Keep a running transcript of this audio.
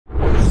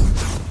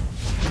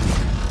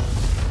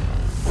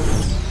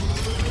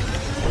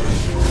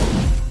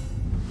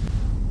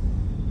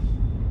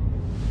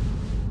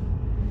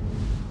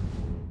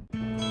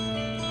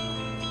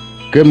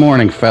Good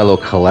morning, fellow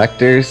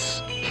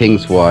collectors.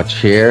 King's Watch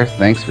here.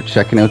 Thanks for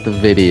checking out the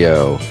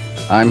video.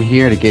 I'm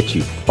here to get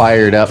you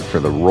fired up for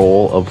the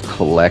role of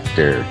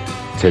collector.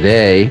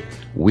 Today,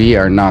 we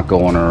are not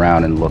going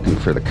around and looking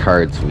for the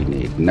cards we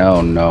need.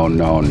 No.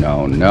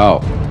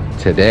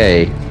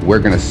 Today, we're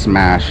going to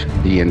smash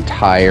the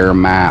entire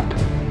map.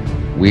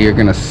 We are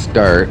going to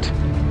start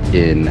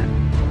in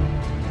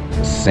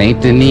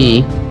Saint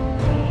Denis,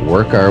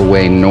 work our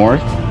way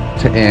north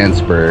to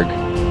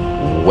Ansburg,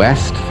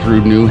 west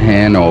through New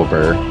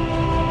Hanover,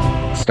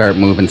 start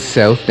moving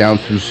south down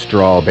through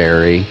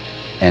Strawberry,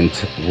 and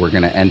we're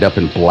going to end up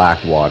in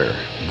Blackwater.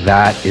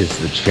 That is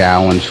the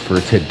challenge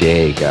for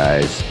today,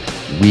 guys.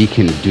 We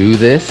can do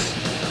this.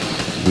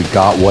 We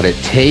got what it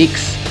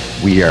takes.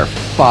 We are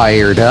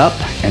fired up,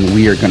 and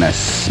we are going to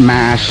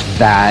smash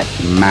that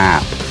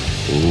map.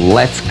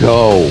 Let's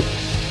go.